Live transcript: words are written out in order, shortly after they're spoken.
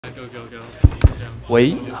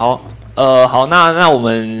喂，好，好，那我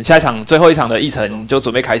们下一场最后一场的议程就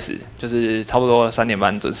准备开始，就是差不多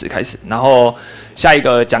3:30准时开始。然后下一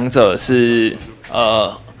个讲者是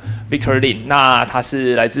Victor Lin， 那他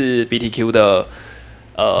是来自 BTQ 的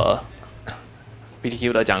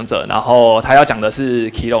BTQ 的讲者，然后他要讲的是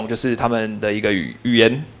Keelung， 就是他们的一个语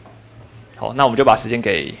言。好，那我们就把时间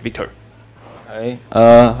给 Victor。Hi.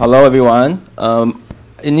 Hello everyone.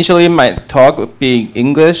 Initially, my talk would be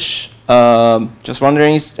English. Just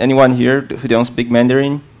wondering, is anyone here who don't speak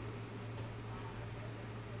Mandarin?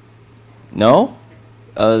 No?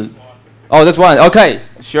 Oh, that's one. Okay,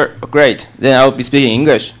 sure, great. Then I'll be speaking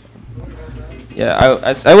English. Yeah,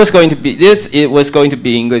 I was going to be it was going to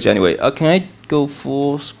be English anyway. Can I go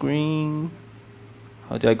full screen?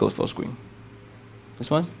 How do I go full screen?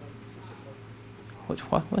 This one?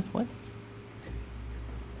 What?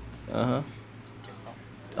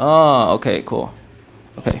 Oh, okay, cool.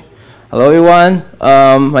 Okay. Hello, everyone.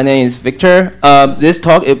 My name is Victor. This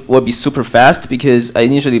talk will be super fast because I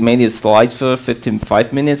initially made the slides for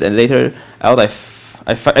 55 minutes, and later I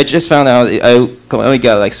just found out I only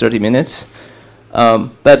got like 30 minutes.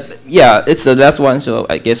 But yeah, it's the last one, so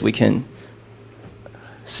I guess we can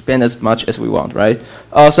spend as much as we want, right?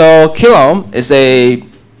 So Keelung is a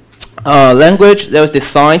language that was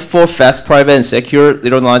designed for fast, private, and secure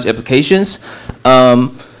zero knowledge applications.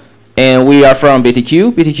 And we are from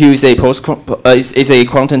BTQ. BTQ is a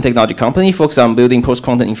quantum technology company focused on building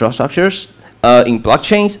post-quantum infrastructures in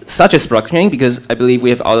blockchains, such as blockchain, because I believe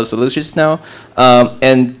we have other solutions now.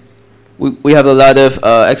 And we have a lot of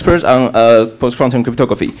experts on post-quantum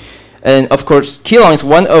cryptography. And of course, Keelung is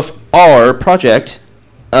one of our projects.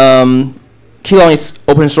 Keelung is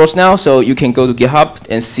open source now, so you can go to GitHub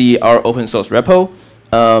and see our open source repo.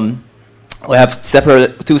 We have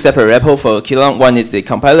two separate repos for Keelung. One is the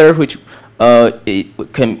compiler, which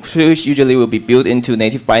usually will be built into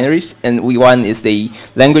native binaries, and one is the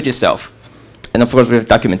language itself. And of course, we have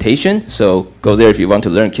documentation, so go there if you want to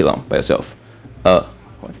learn Keelung by yourself.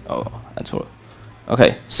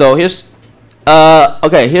 Okay, so here's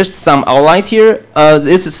some outlines here.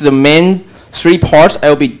 This is the main 3 parts I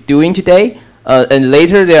will be doing today. And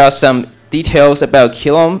later there are some details about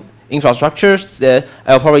Keelung infrastructures that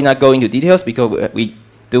I'll probably not go into details because we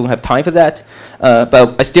don't have time for that.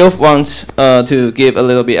 But I still want to give a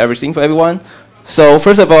little bit everything for everyone. So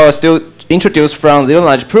first of all, I'll still introduce from zero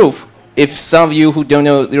knowledge proof. If some of you who don't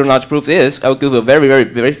know zero knowledge proof is, I'll give a very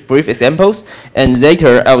brief examples. And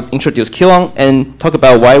later I'll introduce Keelung and talk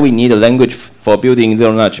about why we need a language for building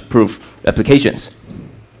zero knowledge proof applications.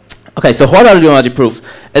 Okay, so what are zero knowledge proofs?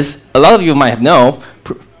 As a lot of you might have known,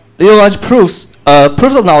 zero knowledge proofs,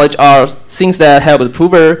 proofs of knowledge are things that help the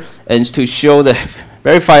prover and to show the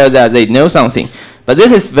verifier that they know something. But this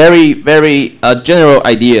is very general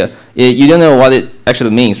idea. You don't know what it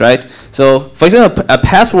actually means, right? So, for example, a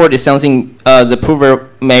password is something the prover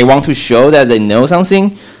may want to show that they know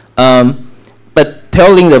something. But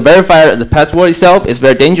telling the verifier the password itself is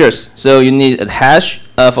very dangerous. So you need a hash,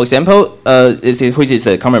 for example, which is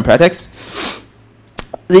a common prefix.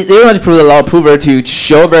 They want to allow a prover to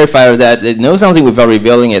show a verifier that they know something without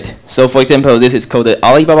revealing it. So for example, this is called the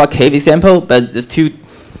Alibaba cave example, but there's two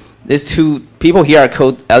people here are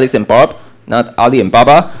called Alice and Bob, not Ali and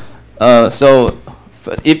Baba. So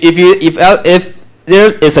if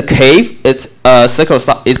there is a cave, it's a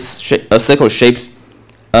circle-shaped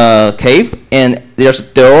cave, and there's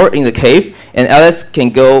a door in the cave, and Alice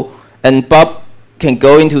can go, and Bob can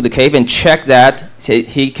go into the cave and check that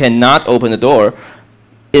he cannot open the door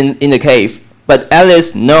in the cave. But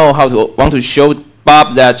Alice want to show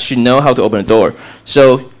Bob that she know how to open the door.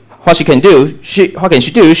 So what she can do? What can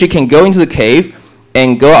she do? She can go into the cave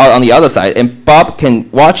and go out on the other side, and Bob can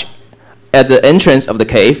watch at the entrance of the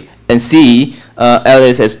cave and see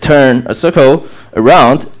Alice has turned a circle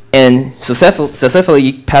around and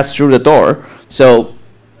successfully passed through the door. So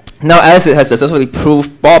now Alice has successfully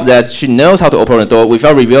proved Bob that she knows how to open the door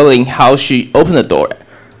without revealing how she opened the door.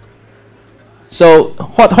 So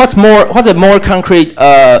what's a more concrete?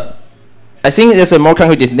 I think there's a more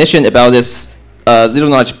concrete definition about this zero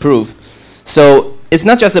knowledge proof. So it's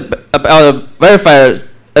not just about a verifier,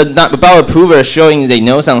 not about a prover showing they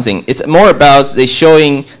know something. It's more about they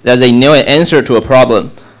showing that they know an answer to a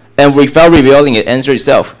problem, and without revealing the answer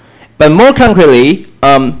itself. But more concretely,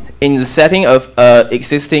 in the setting of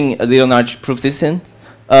existing zero knowledge proof systems,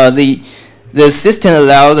 the system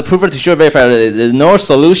allows the prover to show verifier that there's no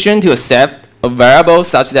solution to accept a variable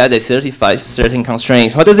such that they satisfy certain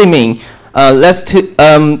constraints. What does it mean?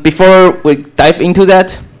 Before we dive into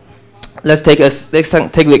that, let's take a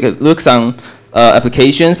look at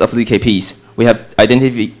applications of ZKPs. We have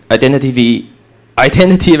identity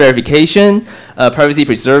verification, privacy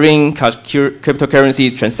preserving,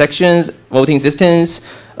 cryptocurrency transactions, voting systems,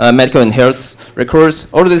 medical and health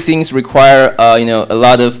records. All of these things require a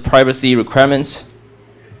lot of privacy requirements.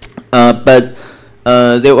 But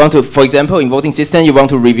they want to, for example, in voting system, you want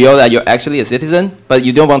to reveal that you're actually a citizen, but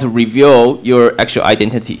you don't want to reveal your actual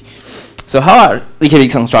identity. So how are they can be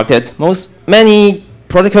constructed? Many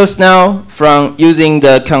protocols now, from using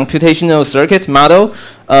the computational circuit model.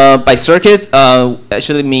 By circuit,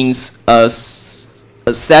 actually means a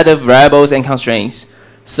set of variables and constraints.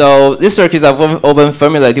 So these circuits are often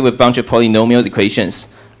formulated with a bunch of polynomial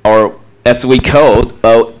equations, or as we code,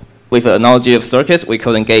 with an analogy of circuits, we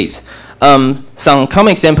call them gates. Some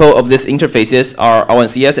common example of these interfaces are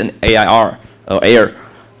R1CS and AIR, or AIR,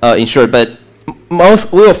 in short. But we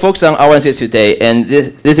will focus on R1CS today, and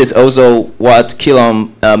this is also what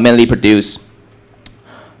Keelung mainly produce.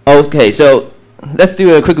 Okay, so let's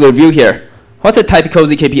do a quick review here. What's a typical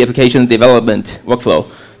ZKP application development workflow?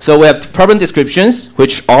 So we have problem descriptions,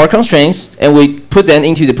 which are constraints, and we put them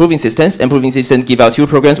into the proving systems, and proving systems give out two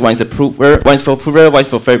programs. One is a prover, one is for prover, one is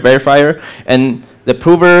for verifier, and the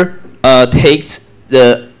prover takes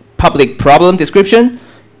the public problem description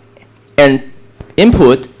and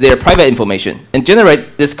input their private information and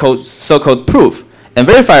generate this so-called proof. And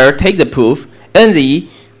verifier take the proof and the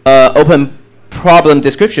open problem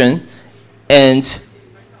description and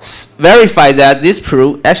verify that this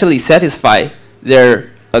proof actually satisfies their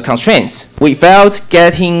constraints without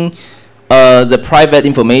getting the private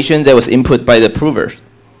information that was input by the prover.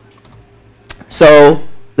 So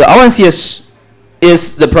the R1CS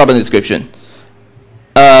is the problem description.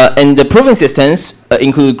 And the proving systems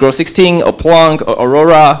include Groth16 or Plonk or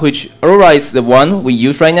Aurora, which Aurora is the one we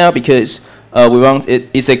use right now because we want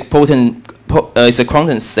it's a it's a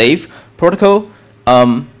quantum safe protocol.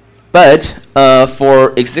 But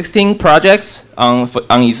for existing projects on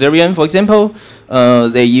Ethereum, for example,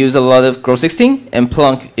 they use a lot of Groth16, and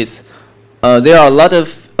Plonk is there are a lot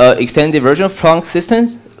of extended version of Plonk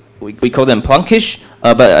systems. We call them Plonkish,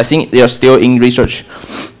 but I think they are still in research.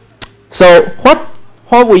 So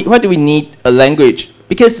why do we need a language?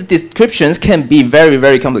 Because descriptions can be very,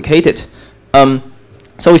 very complicated.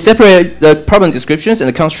 So we separate the problem descriptions and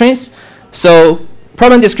the constraints. So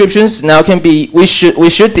problem descriptions now can be, we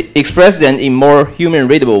should express them in more human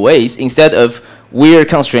readable ways instead of weird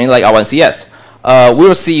constraints like R1CS. We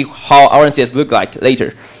will see how R1CS look like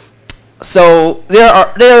later. So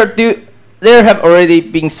there have already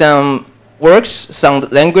been some works, some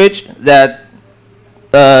language that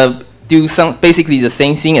do basically the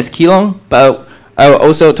same thing as Keelung, but I will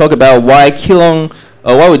also talk about why Keelung,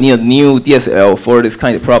 why we need a new DSL for this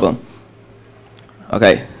kind of problem.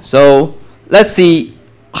 Okay, so let's see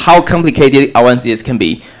how complicated R1CS can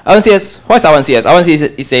be. R1CS, what is R1CS?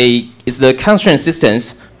 R1CS is the constraint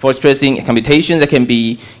systems for expressing computation that can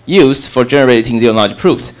be used for generating zero-knowledge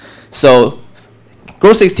proofs. So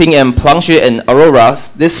Groth16 and Plonk and Aurora,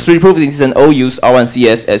 these three proof systems all use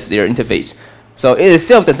R1CS as their interface. So it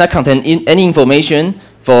itself does not contain any information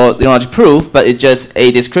for the knowledge proof, but it's just a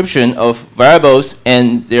description of variables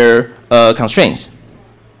and their constraints.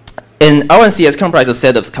 And R1CS comprises a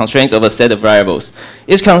set of constraints of a set of variables.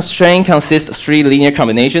 Each constraint consists of three linear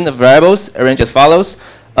combinations of variables arranged as follows.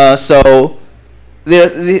 So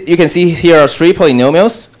you can see here are three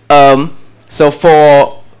polynomials. So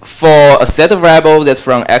for a set of variables that's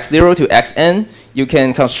from x0 to xn, you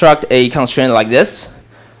can construct a constraint like this,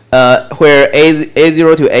 where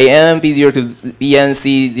a0 to am, b0 to bn,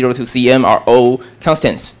 c0 to cm are all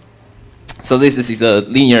constants. So this is a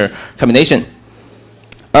linear combination.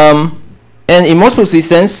 And in most proof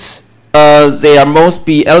systems, they must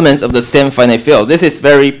be elements of the same finite field. This is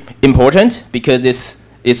very important because this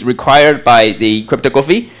is required by the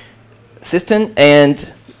cryptography system, and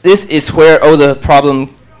this is where all the problem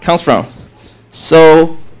comes from.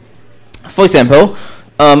 So, for example,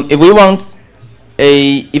 if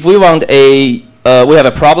we have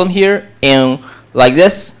a problem here, and like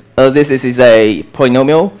this, this is a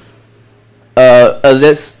polynomial.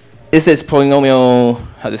 This is polynomial.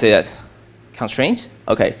 How to say that? Constraint.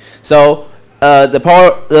 Okay. So the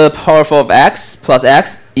power of x plus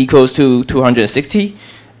x equals to 260.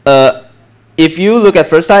 If you look at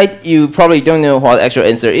first sight, you probably don't know what the actual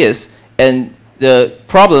answer is, and the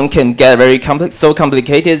problem can get very so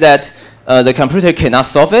complicated that the computer cannot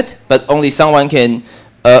solve it, but only someone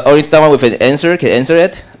with an answer can answer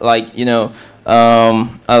it, like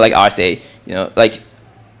like RSA,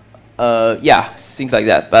 yeah, things like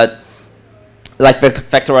that. But like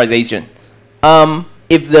factorization,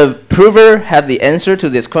 if the prover have the answer to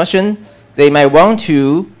this question, they might want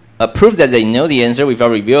to prove that they know the answer without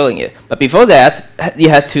revealing it. But before that,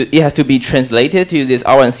 it has to be translated to this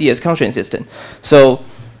R1CS constraint system. So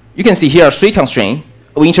you can see here are 3 constraints.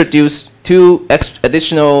 We introduce 2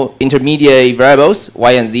 additional intermediate variables,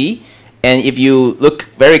 y and z. And if you look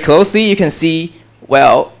very closely, you can see,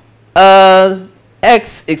 well,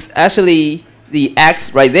 x is actually the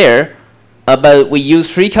x right there. But we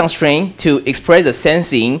use 3 constraints to express the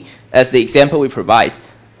sensing as the example we provide.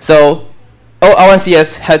 So all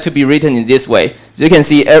R1CS has to be written in this way. So you can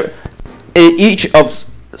see each of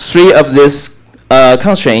 3 of these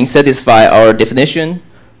constraints satisfy our definition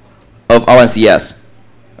of R1CS.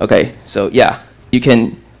 Okay, so yeah, you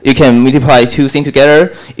can multiply 2 things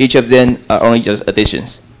together. Each of them are only just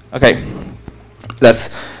additions. Okay,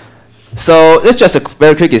 so it's just a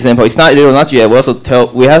very quick example. It's not literal, not yet. We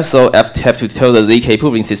also have to tell the ZK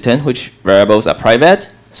proving system which variables are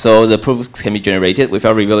private, so the proofs can be generated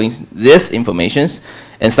without revealing this information,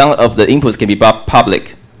 and some of the inputs can be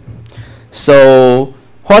public. So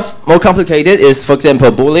what's more complicated is, for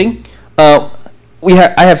example, Boolean.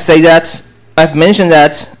 I've mentioned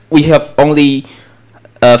that we have only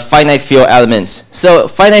finite field elements. So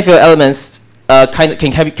finite field elements can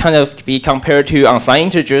be compared to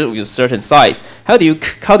unsigned integers with a certain size. How do you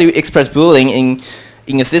express Boolean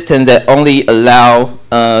in a system that only allow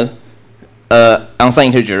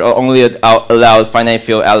unsigned integer or only allow finite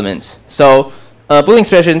field elements? So Boolean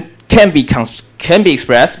expression can be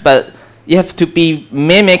expressed, but you have to be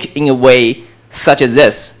mimicked in a way such as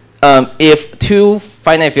this. If 2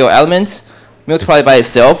 finite field elements multiplied by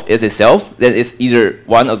itself is itself, then it's either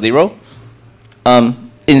 1 or 0.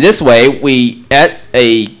 In this way, we add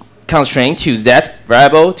a constraint to that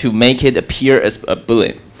variable to make it appear as a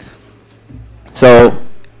Boolean. So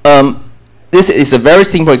this is a very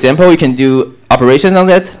simple example. You can do operations on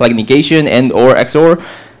that, like negation and or XOR.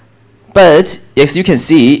 But as you can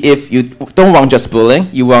see, if you don't want just Boolean,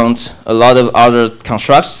 you want a lot of other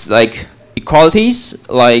constructs like equalities,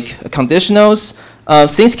 like conditionals.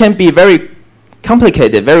 Things can be very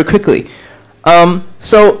complicated very quickly.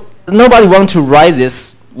 So nobody wants to write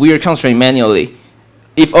this weird constraint manually.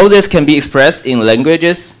 If all this can be expressed in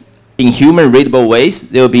languages in human readable ways,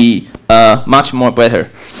 they will be much more better.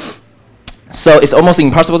 So it's almost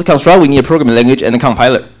impossible to construct. We need a programming language and a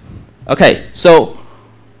compiler. Okay, so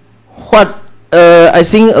what I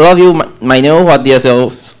think a lot of you might know what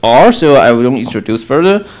DSLs are, so I won't introduce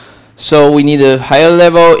further. So we need a higher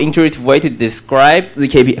level intuitive way to describe the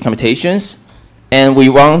KP computations. And we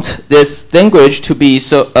want this language to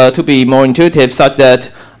be more intuitive, such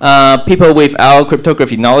that people without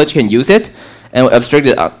cryptography knowledge can use it, and we abstract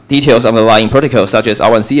the details of the underlying protocol, such as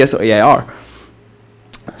R1CS or AIR.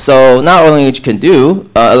 So not only it can do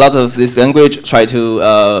a lot of this language try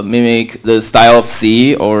to mimic the style of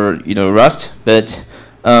C or Rust, but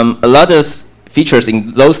a lot of features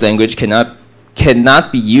in those language cannot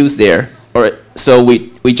be used there. Or so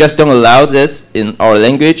we just don't allow this in our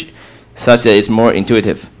language, such that it's more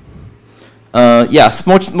intuitive. Yes,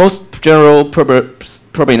 most general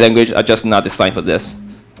programming languages are just not designed for this.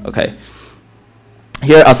 Okay.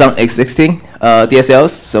 Here are some existing DSLs,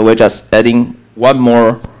 so we're just adding one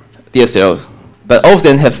more DSL. But all of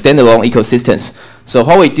them have standalone ecosystems. So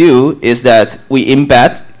what we do is that we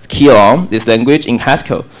embed Keelung, this language, in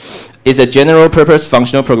Haskell. It's a general purpose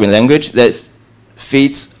functional programming language that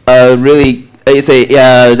fits that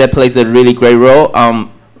plays a really great role on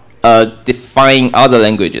defining other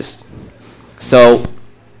languages. So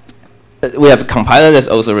we have a compiler that's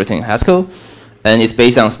also written in Haskell, and it's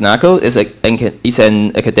based on Snackle. It's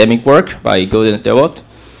an academic work by Golden Stewart.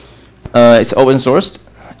 It's open sourced.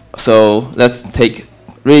 So let's take a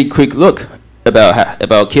really quick look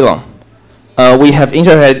about Keelung. We have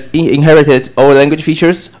inherited all language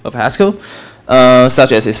features of Haskell,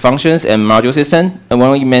 such as its functions and module system, and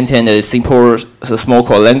we maintain a simple, small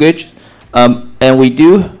core language. And we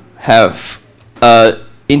do have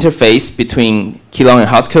interface between Keelung and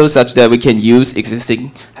Haskell, such that we can use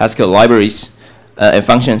existing Haskell libraries and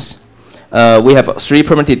functions. We have 3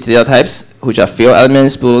 primitive data types, which are field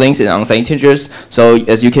elements, booleans, and unsigned integers. So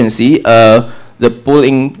as you can see, the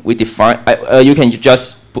boolean we define, you can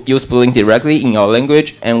just use boolean directly in our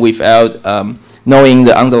language and without knowing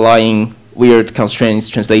the underlying weird constraints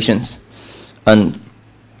translations. And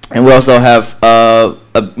we also have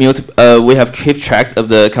we have keep tracks of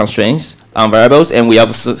the constraints on variables, and we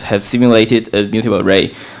also have simulated a mutable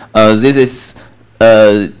array. This is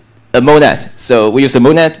a monad. So we use a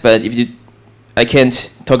monad, but I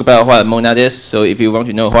can't talk about what a monad is. So if you want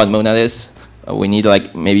to know what a monad is, we need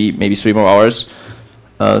like maybe 3 more hours.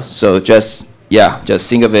 So just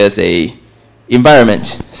think of it as environment,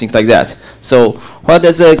 things like that. So what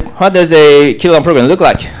does a Keelung program look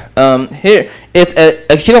like? Here, it's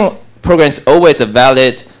a Keelung program is always a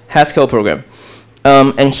valid Haskell program.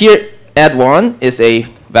 And here, add1 is a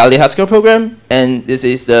valid Haskell program, and this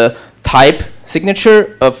is the type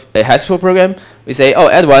signature of a Haskell program. We say, oh,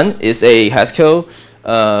 add1 is a Haskell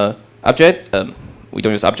object. We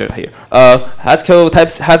don't use object here.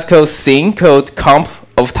 Haskell thing called comp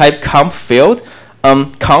of type comp field.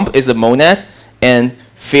 Comp is a monad, and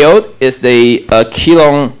field is the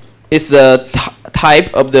Keelung. Is the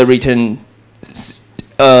type of the return.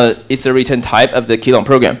 It's a return type of the Keelung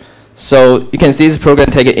program. So you can see this program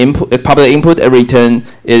take an input, a public input, and return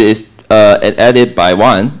it is added by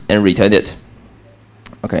 1 and return it.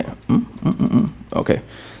 Okay. Okay.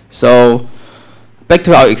 So back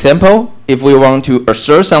to our example. If we want to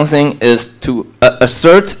assert something, is to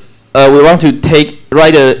assert. We want to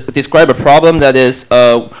describe a problem that is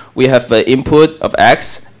we have an input of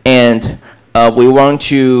x, and we want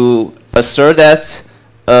to assert that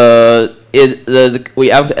we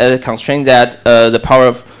have to add a constraint that the power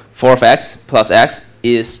of 4 of x plus x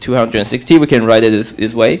is 260. We can write it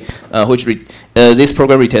this way, which this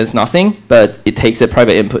program returns nothing, but it takes a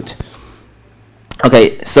private input.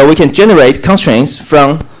 Okay, so we can generate constraints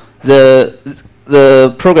from the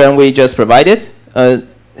program we just provided.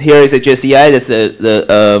 Here is a JCI. That's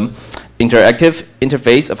the interactive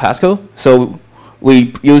interface of Haskell. So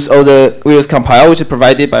we use compile, which is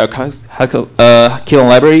provided by our Haskell Keelung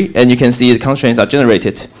library, and you can see the constraints are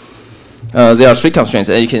generated. There are 3 constraints,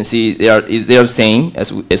 and you can see they are the same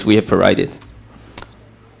as we have provided.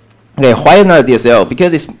 Okay, why not DSL?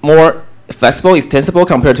 Because it's more flexible, extensible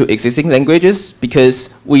compared to existing languages.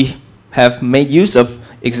 Because we have made use of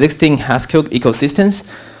existing Haskell ecosystems.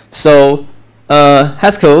 So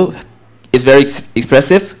Haskell is very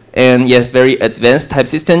expressive, and yes, very advanced type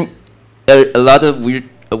system. A lot of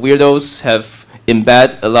weirdos have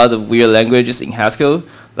embed a lot of weird languages in Haskell.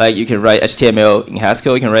 Like you can write HTML in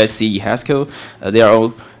Haskell, you can write C in Haskell. They are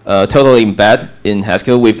all totally embedded in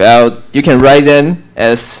Haskell without, you can write them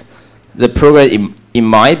as the program in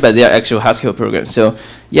mind, but they are actual Haskell programs. So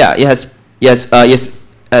yeah, it has,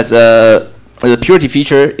 the purity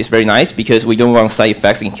feature is very nice because we don't want side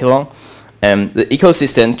effects in Keelung. And the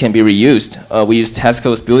ecosystem can be reused. We used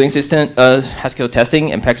Haskell's building system, Haskell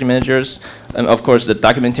testing and package managers, and of course the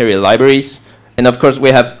documentary libraries. And of course we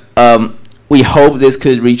have, we hope this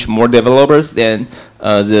could reach more developers than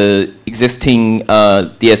the existing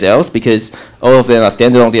DSLs, because all of them are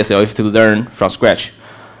standalone DSL. You have to learn from scratch.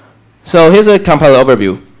 So here's a compiler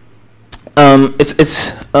overview. I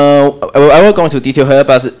won't go into detail here,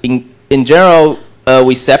 but in general,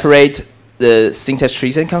 we separate the syntax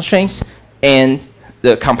trees and constraints, and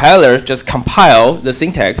the compiler just compile the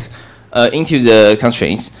syntax into the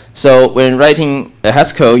constraints. So when writing a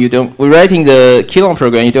Haskell, we're writing the Keelung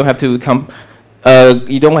program, you don't have to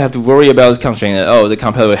worry about the constraint at all. The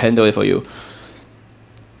compiler will handle it for you.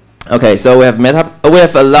 Okay, so we have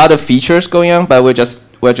a lot of features going on, but we'll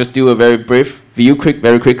just do a very brief view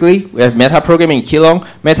very quickly. We have meta programming in Keelung.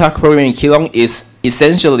 Meta programming in Keelung is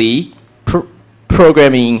essentially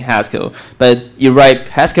programming in Haskell, but you write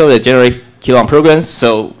Haskell that generate Keelung programs,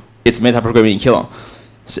 so it's meta programming in Keelung.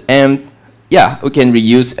 And yeah, we can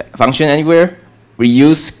reuse function anywhere,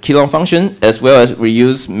 reuse Keelung function, as well as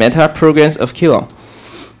reuse meta programs of Keelung.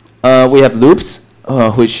 We have loops,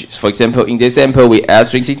 which, for example, in this example, we add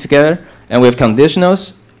strings together, and we have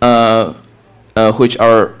conditionals,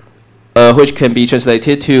 which can be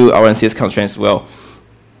translated to RNCS constraints as well.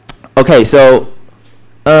 Okay, so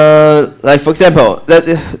like for example,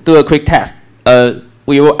 let's do a quick test. I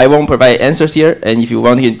won't provide answers here, and if you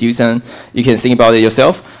want to do some, you can think about it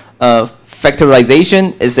yourself.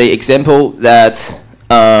 Factorization is an example that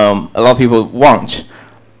a lot of people want.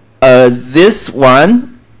 This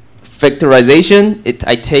one, factorization,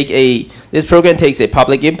 this program takes a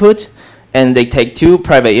public input, and they take 2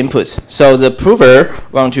 private inputs. So the prover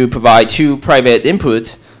wants to provide 2 private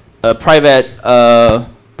inputs, private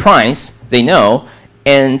primes they know,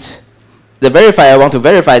 and the verifier want to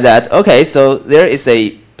verify that, okay, so there is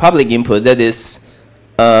a public input that is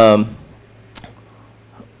how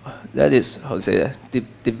to say that?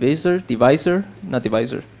 Divisor? Not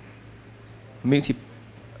divisor.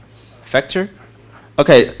 Multi-factor?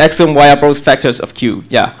 Okay, x and y are both factors of q,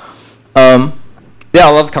 yeah. There are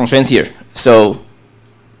a lot of constraints here. So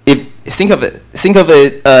think of it,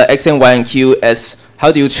 x and y and q as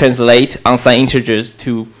how do you translate unsigned integers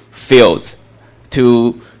to fields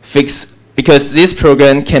to fix, because this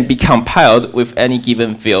program can be compiled with any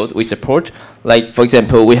given field we support. Like for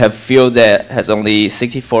example, we have field that has only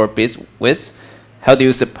 64 bits width, how do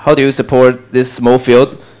you support this small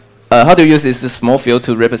field? How do you use this small field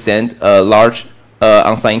to represent a large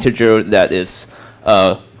unsigned integer that is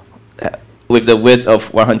with the width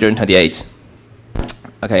of 128?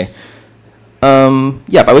 Okay.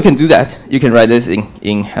 Yeah, but we can do that. You can write this in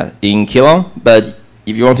Keelung, but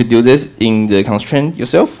if you want to do this in the constraint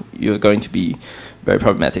yourself, you're going to be very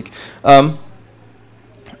problematic.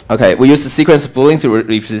 Okay, we use the sequence of Boolean to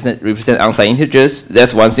represent unsigned integers.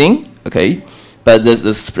 That's one thing. Okay, but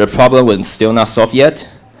the problem was still not solved yet.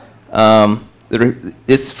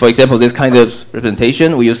 For example, this kind of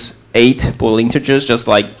representation, we use 8 Boolean integers, just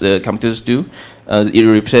like the computers do. It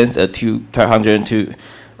represents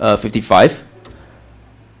 255.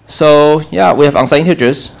 So yeah, we have unsigned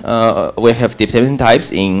integers. We have determinant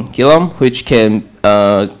types in Keelung, which can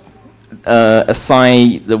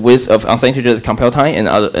assign the width of unsigned integers at compile time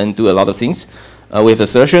and do a lot of things. We have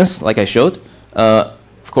assertions, like I showed.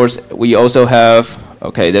 Of course, we also have,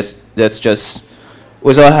 okay, that's just, we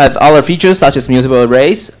also have other features such as mutable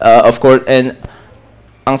arrays, of course, and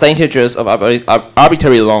unsigned integers of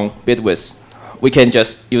arbitrary long bit width. We can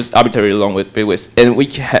just use arbitrary long bit width, and we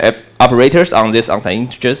have operators on these unsigned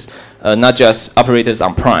integers, not just operators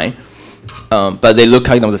on prime, but they look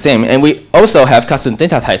kind of the same. And we also have custom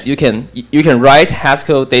data types. You can write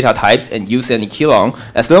Haskell data types and use any Keelung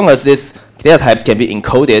as long as these data types can be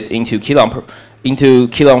encoded into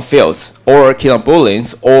Keelung fields or Keelung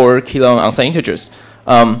booleans or Keelung unsigned integers.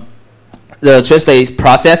 The translate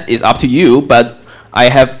process is up to you, but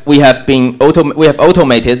we have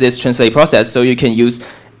automated this translate process, so you can use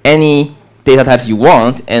any data types you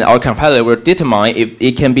want, and our compiler will determine if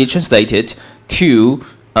it can be translated to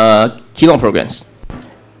Keelung programs,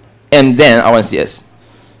 and then R1CS.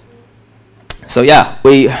 So yeah,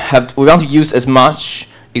 we want to use as much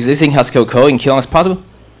existing Haskell code in Keelung as possible,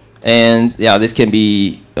 and yeah, this can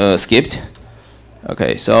be skipped.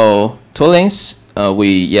 Okay, so toolings.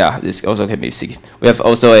 This also can be skipped. We have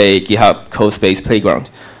also a GitHub code space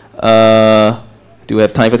playground. Do we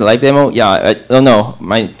have time for the live demo? Yeah, I don't know.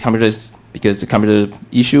 My computer is, because the computer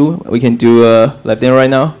issue, we can do a live demo right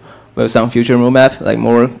now. We have some future roadmap, like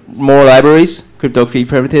more libraries, cryptography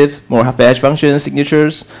primitives, more hash functions,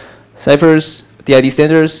 signatures, ciphers, DID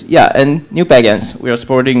standards, yeah, and new backends. We are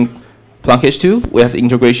supporting Plunk H2. We have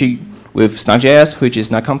integration with Snug.js, which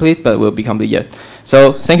is not complete, but will be complete yet.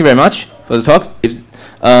 So thank you very much for the talk.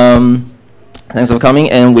 Thanks for coming,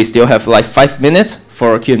 and we still have like 5 minutes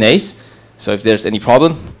for Q&As. So if there's any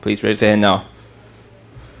problem, please raise your hand now.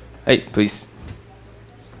 Hey, please.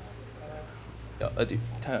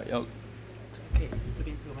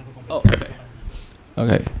 Oh, okay.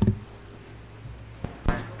 Okay.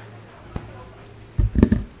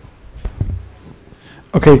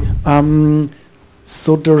 Okay.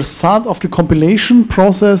 So the result of the compilation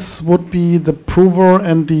process would be the prover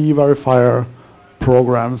and the verifier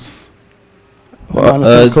programs. Do I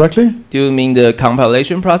understand this correctly? Do you mean the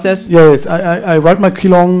compilation process? Yes, I write my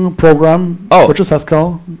Keelung program, which is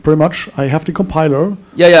Haskell, pretty much. I have the compiler.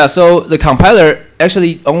 Yeah. So the compiler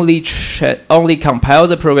actually only compile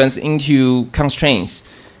the programs into constraints.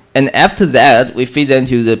 And after that, we feed them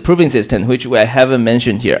to the proving system, which I haven't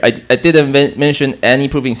mentioned here. I didn't mention any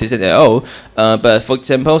proving system at all. But for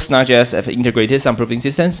example, Snug.js have integrated some proving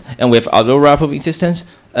systems, and with Aurora proving systems,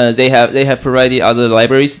 they have provided other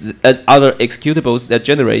libraries, other executables that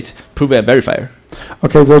generate prover and verifier.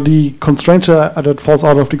 Okay, so the constraint that falls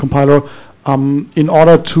out of the compiler, in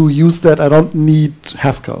order to use that, I don't need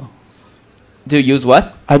Haskell. To use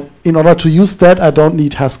what? In order to use that, I don't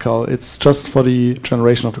need Haskell. It's just for the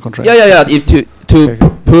generation of the constraint. Yeah. If to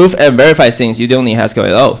prove and verify things, you don't need Haskell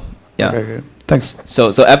at all. Yeah. Okay. Thanks.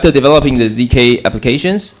 So after developing the ZK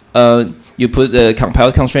applications, you put the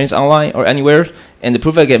compiled constraints online or anywhere, and the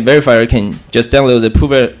prover and verifier can just download the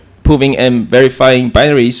proving and verifying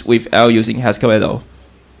binaries without using Haskell at all.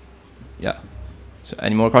 Yeah. So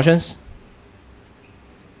any more questions?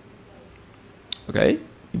 Okay.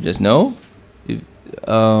 You just know.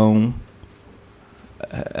 I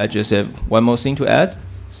just have one more thing to add.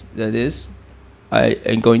 That is, I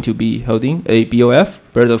am going to be holding a BOF,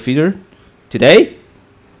 Bird of Feeder, today.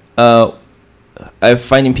 I'm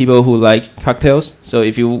finding people who like cocktails. So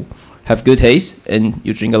if you have good taste and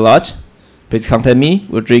you drink a lot, please contact me.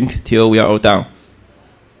 We'll drink till we are all done.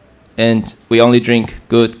 And we only drink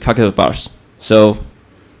good cocktail bars. So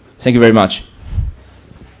thank you very much.